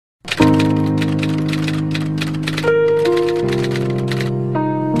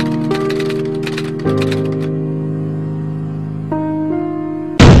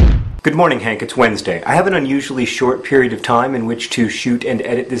Good morning, Hank. It's Wednesday. I have an unusually short period of time in which to shoot and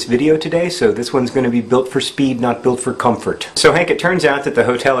edit this video today, so this one's going to be built for speed, not built for comfort. So Hank, it turns out that the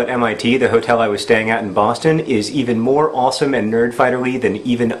hotel at MIT, the hotel I was staying at in Boston, is even more awesome and nerdfighterly than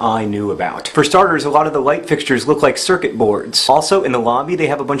even I knew about. For starters, a lot of the light fixtures look like circuit boards. Also, in the lobby, they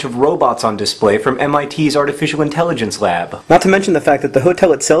have a bunch of robots on display from MIT's Artificial Intelligence Lab. Not to mention the fact that the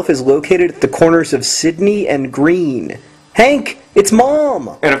hotel itself is located at the corners of Sydney and Green. Hank! It's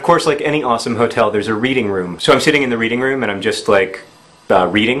Mom! And of course, like any awesome hotel, there's a reading room. So I'm sitting in the reading room and I'm just like,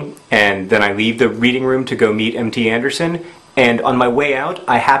 reading, and then I leave the reading room to go meet M.T. Anderson, and on my way out,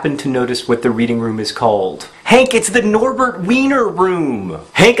 I happen to notice what the reading room is called. Hank, it's the Norbert Wiener room!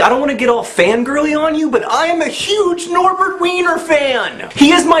 Hank, I don't want to get all fangirly on you, but I am a huge Norbert Wiener fan!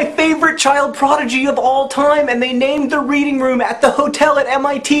 He is my favorite child prodigy of all time, and they named the reading room at the hotel at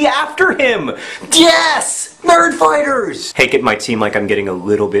MIT after him! Yes! Nerd fighters! Hank, it might seem like I'm getting a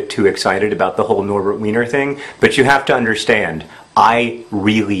little bit too excited about the whole Norbert Wiener thing, but you have to understand, I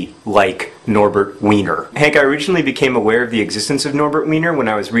really like Norbert Wiener. Hank, I originally became aware of the existence of Norbert Wiener when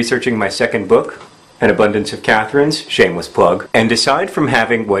I was researching my second book, An Abundance of Catherines, shameless plug. And aside from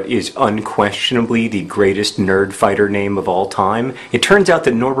having what is unquestionably the greatest nerd fighter name of all time, it turns out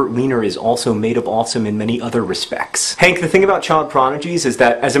that Norbert Wiener is also made of awesome in many other respects. Hank, the thing about child prodigies is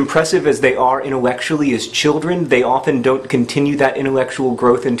that as impressive as they are intellectually as children, they often don't continue that intellectual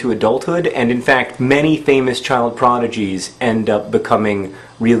growth into adulthood, and in fact, many famous child prodigies end up becoming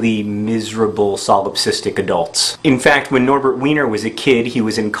really miserable solipsistic adults. In fact, when Norbert Wiener was a kid, he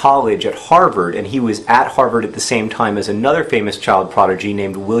was in college at Harvard, and he was at Harvard at the same time as another famous child prodigy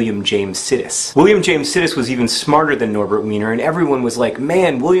named William James Sidis. William James Sidis was even smarter than Norbert Wiener, and everyone was like,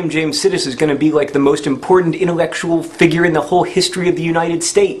 man, William James Sidis is going to be like the most important intellectual figure in the whole history of the United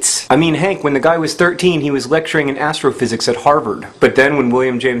States. I mean, Hank, when the guy was 13, he was lecturing in astrophysics at Harvard. But then when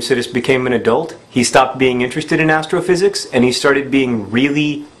William James Sidis became an adult, he stopped being interested in astrophysics, and he started being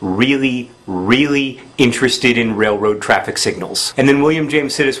really interested in railroad traffic signals. And then William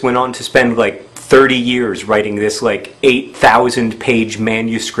James Sidis went on to spend like 30 years writing this like 8,000 page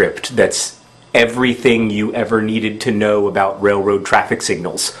manuscript that's everything you ever needed to know about railroad traffic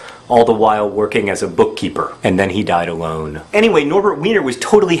signals, all the while working as a bookkeeper. And then he died alone. Anyway, Norbert Wiener was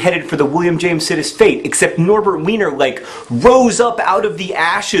totally headed for the William James Sidis fate, except Norbert Wiener, like, rose up out of the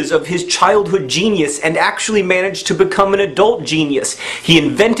ashes of his childhood genius and actually managed to become an adult genius. He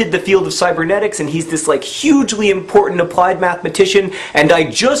invented the field of cybernetics, and he's this, like, hugely important applied mathematician, and I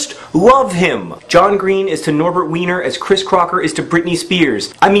just love him! John Green is to Norbert Wiener as Chris Crocker is to Britney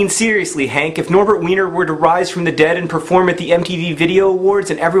Spears. I mean, seriously, Hank, if Norbert Wiener were to rise from the dead and perform at the MTV Video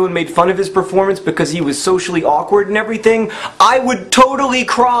Awards and everyone made fun of his performance because he was socially awkward and everything, I would totally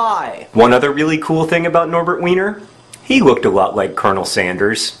cry! One other really cool thing about Norbert Wiener? He looked a lot like Colonel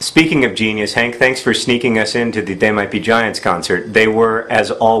Sanders. Speaking of genius, Hank, thanks for sneaking us into the They Might Be Giants concert. They were, as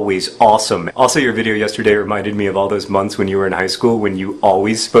always, awesome. Also, your video yesterday reminded me of all those months when you were in high school when you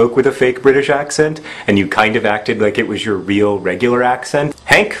always spoke with a fake British accent, and you kind of acted like it was your real, regular accent.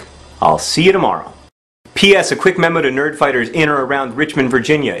 Hank, I'll see you tomorrow. P.S. A quick memo to nerdfighters in or around Richmond,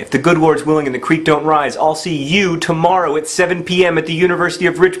 Virginia. If the good Lord's willing and the creek don't rise, I'll see you tomorrow at 7 p.m. at the University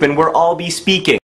of Richmond, where I'll be speaking.